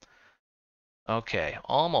well. Okay,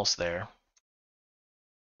 almost there.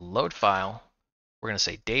 Load file. We're going to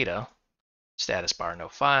say data, status bar, no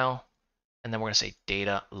file. And then we're going to say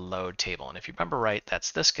data load table. And if you remember right,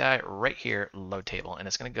 that's this guy right here, load table. And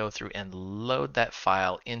it's going to go through and load that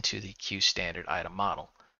file into the QStandardItemModel.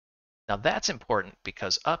 Now that's important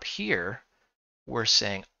because up here, we're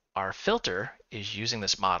saying our filter is using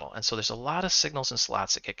this model. And so there's a lot of signals and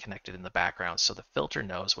slots that get connected in the background. So the filter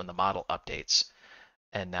knows when the model updates.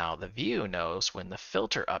 And now the view knows when the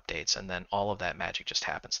filter updates. And then all of that magic just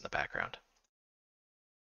happens in the background.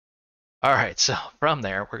 All right, so from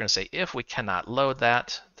there, we're going to say if we cannot load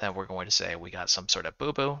that, then we're going to say we got some sort of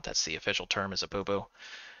boo-boo. That's the official term, is a boo-boo.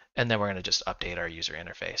 And then we're going to just update our user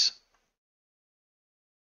interface.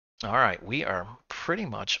 All right, we are pretty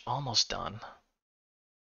much almost done.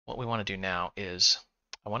 What we want to do now is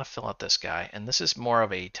I want to fill out this guy, and this is more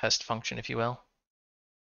of a test function, if you will.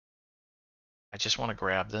 I just want to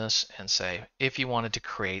grab this and say, if you wanted to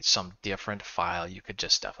create some different file, you could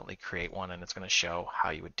just definitely create one, and it's going to show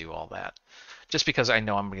how you would do all that. Just because I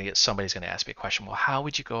know I'm going to get somebody's going to ask me a question, well, how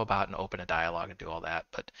would you go about and open a dialog and do all that?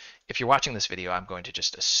 But if you're watching this video, I'm going to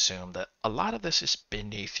just assume that a lot of this is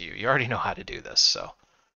beneath you. You already know how to do this. So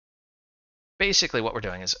basically what we're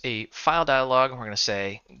doing is a file dialog. We're going to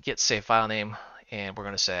say get save file name, and we're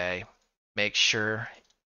going to say make sure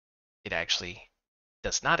it actually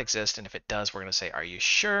does not exist, and if it does, we're going to say, are you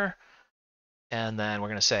sure? And then we're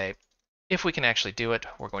going to say, if we can actually do it,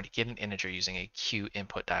 we're going to get an integer using a Q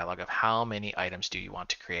input dialog of how many items do you want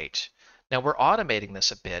to create. Now we're automating this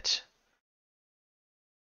a bit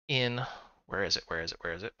in, where is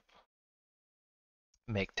it?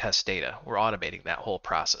 Make test data. We're automating that whole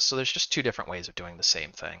process. So there's just two different ways of doing the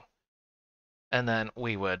same thing. And then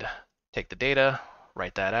we would take the data,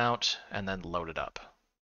 write that out, and then load it up.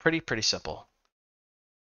 Pretty simple.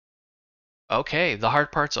 Okay, the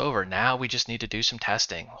hard part's over. Now we just need to do some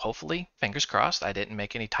testing. Hopefully, fingers crossed, I didn't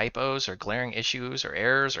make any typos or glaring issues or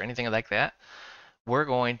errors or anything like that. We're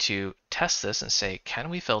going to test this and say, can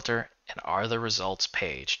we filter and are the results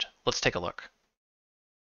paged? Let's take a look.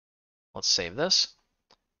 Let's save this.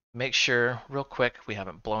 Make sure real quick we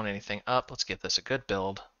haven't blown anything up. Let's give this a good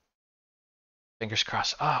build. Fingers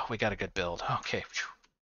crossed. Oh, we got a good build. Okay.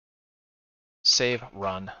 Save,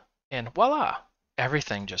 run, and voila.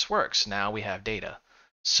 Everything just works. Now we have data.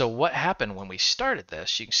 So what happened when we started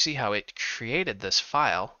this, you can see how it created this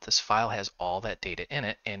file. This file has all that data in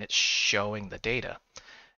it, and it's showing the data.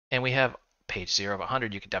 And we have page 0 of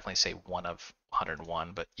 100. You could definitely say 1 of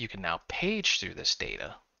 101, but you can now page through this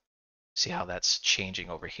data. See how that's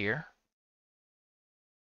changing over here?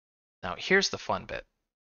 Now here's the fun bit.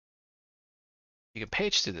 You can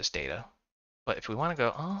page through this data, but if we want to go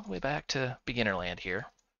all the way back to beginner land here,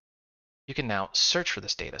 you can now search for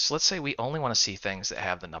this data. So let's say we only want to see things that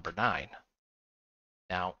have the number 9.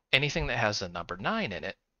 Now, anything that has the number 9 in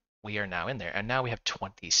it, we are now in there. And now we have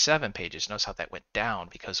 27 pages. Notice how that went down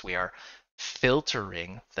because we are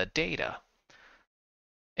filtering the data.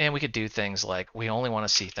 And we could do things like we only want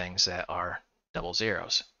to see things that are double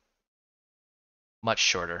zeros. Much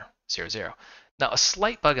shorter, 0, 0. Now, a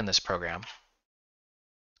slight bug in this program,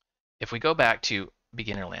 if we go back to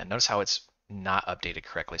beginner land, notice how it's not updated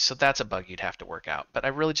correctly. So that's a bug you'd have to work out. But I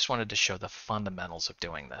really just wanted to show the fundamentals of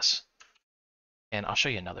doing this. And I'll show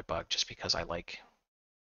you another bug just because I like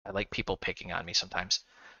people picking on me sometimes.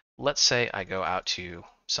 let's say I go out to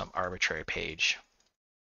some arbitrary page,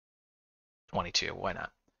 22, why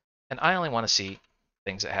not? And I only want to see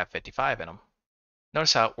things that have 55 in them.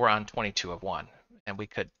 Notice how we're on 22 of 1, and we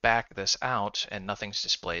could back this out and nothing's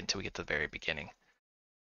displayed until we get to the very beginning.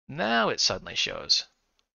 Now it suddenly shows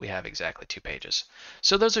we have exactly 2 pages.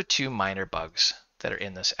 So those are 2 minor bugs that are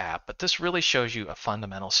in this app, but this really shows you a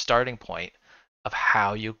fundamental starting point of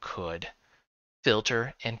how you could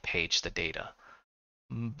filter and page the data.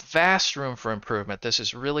 Vast room for improvement. This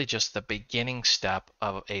is really just the beginning step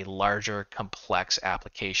of a larger, complex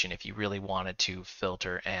application if you really wanted to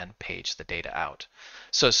filter and page the data out.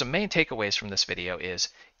 So some main takeaways from this video is,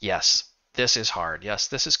 yes, this is hard. Yes,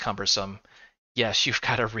 this is cumbersome. Yes, you've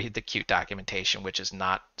got to read the Qt documentation, which is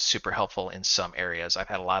not super helpful in some areas. I've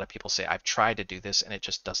had a lot of people say, I've tried to do this and it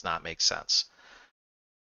just does not make sense.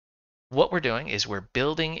 What we're doing is we're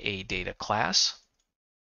building a data class,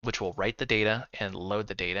 which will write the data and load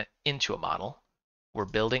the data into a model. We're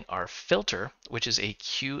building our filter, which is a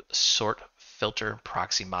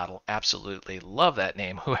QSortFilterProxyModel. Absolutely love that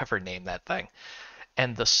name, whoever named that thing.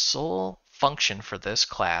 And the sole function for this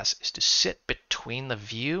class is to sit between the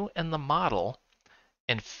view and the model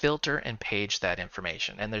and filter and page that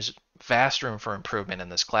information. And there's vast room for improvement in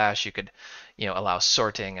this class. You could, allow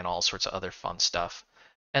sorting and all sorts of other fun stuff.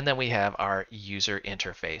 And then we have our user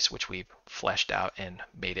interface, which we've fleshed out and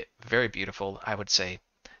made it very beautiful. I would say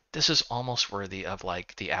this is almost worthy of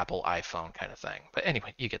like the Apple iPhone kind of thing. But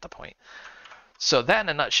anyway, you get the point. So that in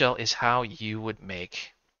a nutshell is how you would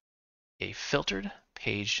make a filtered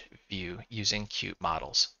page view using Qt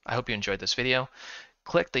models. I hope you enjoyed this video.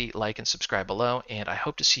 Click the like and subscribe below, and I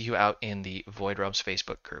hope to see you out in the Void Realms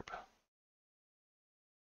Facebook group.